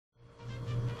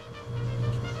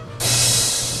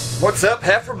What's up,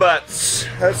 heiferbutts?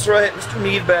 That's right, Mr.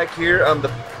 Mead back here on the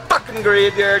fucking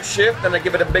graveyard shift, and I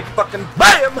give it a big fucking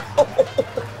BAM!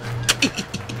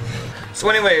 So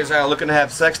anyways, looking to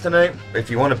have sex tonight?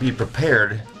 If you want to be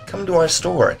prepared, come to our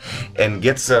store and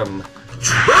get some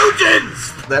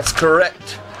TrojanZ! That's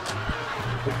correct.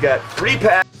 We've got 3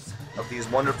 packs of these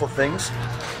wonderful things.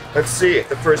 Let's see,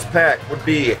 the first pack would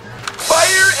be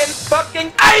fire and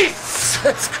fucking ice!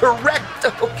 That's correct,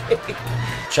 okay.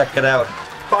 Check it out.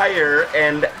 Fire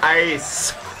and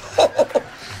ice.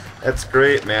 That's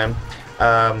great, man.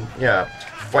 Yeah.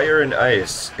 Fire and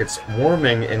ice. It's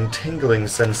warming and tingling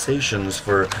sensations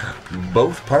for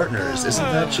both partners. Isn't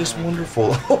that just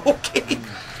wonderful? Okay.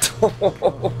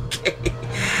 Okay.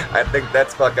 I think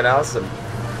that's fucking awesome.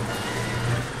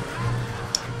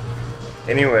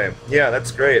 Anyway, yeah,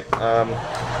 that's great.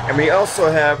 And we also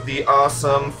have the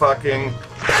awesome fucking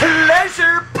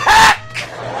pleasure pack!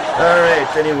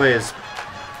 Alright, anyways.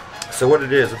 So what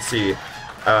it is, let's see.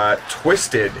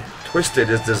 Twisted. Twisted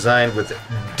is designed with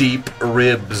deep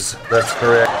ribs. That's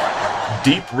correct.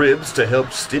 Deep ribs to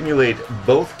help stimulate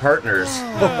both partners.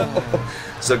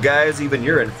 So guys, even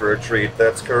you're in for a treat.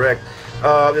 That's correct.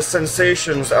 The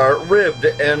sensations are ribbed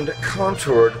and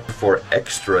contoured for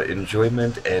extra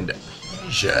enjoyment and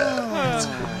pleasure. That's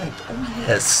correct. Oh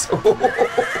yes.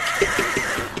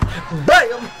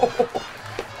 Bam!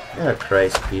 Oh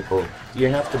Christ, people. You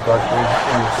have to bug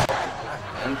me.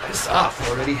 I'm pissed off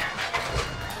already.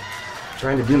 I'm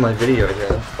trying to do my video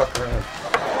here. Fuck around.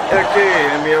 Okay,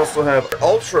 and we also have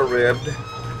ultra ribbed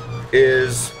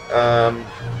is I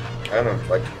don't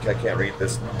know, I can't read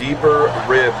this. Deeper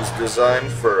ribs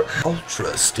designed for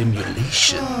ultra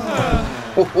stimulation.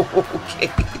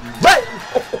 Okay.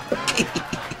 Okay.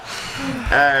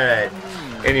 Alright.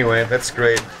 Anyway, that's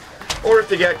great. Or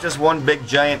if you got just one big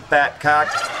giant fat cock,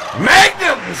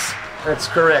 magnums! That's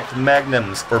correct,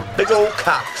 magnums for big old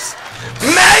cocks.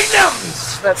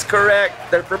 Magnums! That's correct.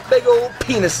 They're for big old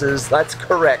penises. That's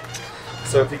correct.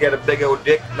 So if you get a big old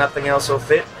dick, nothing else will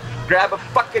fit, grab a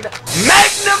fucking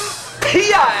Magnum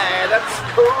PI! That's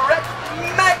correct,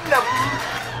 Magnum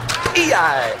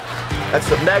PI! That's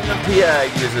what Magnum PI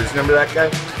uses. Remember that guy?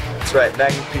 That's right,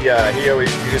 Magnum PI. He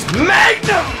always uses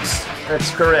magnums!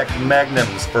 That's correct,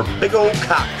 magnums for big old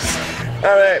cocks.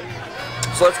 Alright,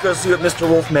 so let's go see what Mr.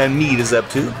 Wolfman Mead is up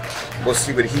to. We'll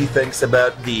see what he thinks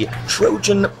about the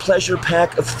Trojan Pleasure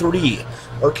Pack of 3.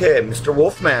 Okay, Mr.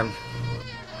 Wolfman.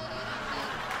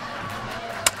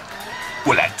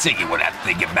 Well, I tell you what I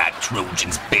think about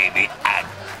Trojans, baby. I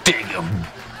dig 'em.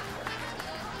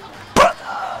 Brother.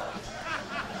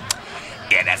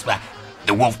 Yeah, that's why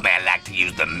the Wolfman like to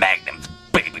use the magnums,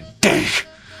 baby. Dig.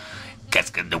 That's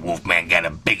 'cause the Wolfman got a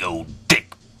big old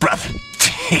dick, brother.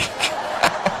 Dig.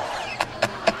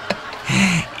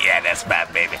 Yeah, that's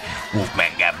right, baby.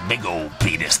 Wolfman got big old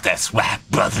penis. That's right,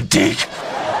 brother. Dig.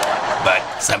 But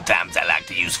sometimes I like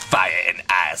to use fire and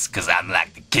ice, 'cause I'm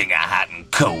like the king of hot and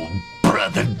cold,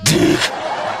 brother. Dig.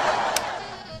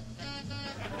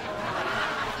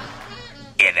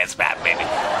 Yeah, that's right, baby.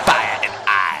 Fire and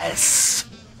ice.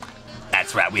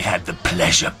 That's right, we had the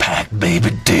pleasure pack,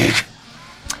 baby. Dig.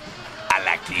 I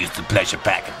like to use the pleasure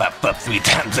pack if I fuck 3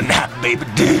 times a night, baby.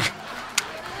 Dig.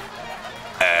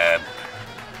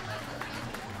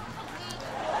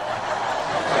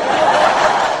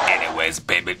 Anyways,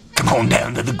 baby, come on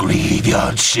down to the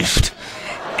graveyard shift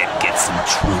and get some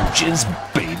Trojans,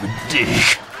 baby.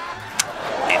 Dig.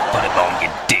 And put them on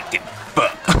your dick and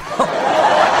fuck.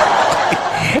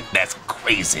 That's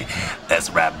crazy. That's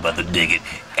right, brother. Dig it.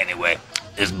 Anyway,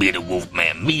 this be the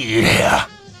Wolfman Mead here.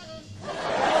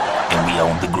 And we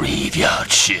on the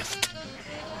graveyard shift.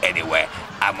 Anyway,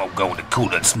 I'm gonna go in the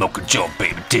cooler and smoke a joint,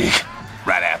 baby. Dig.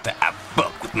 Right after I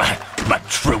fuck with my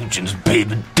Trojans,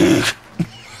 baby. Dig.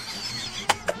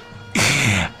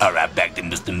 Alright, back to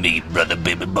Mr. Mead, brother,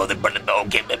 baby, brother,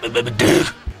 okay, baby, dig.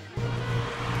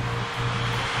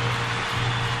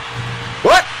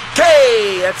 What?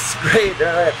 Okay, that's great.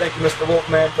 Alright, thank you, Mr.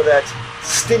 Wolfman, for that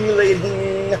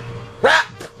stimulating rap.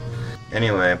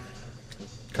 Anyway,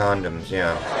 condoms,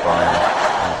 yeah,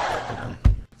 fine.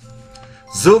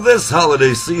 So this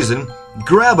holiday season,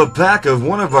 grab a pack of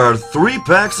one of our 3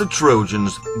 packs of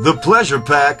Trojans, the Pleasure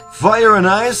Pack, Fire and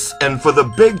Ice, and for the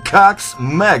big cocks,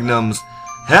 Magnums.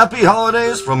 Happy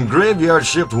holidays from Graveyard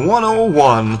Shift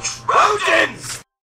 101. TrojanZ!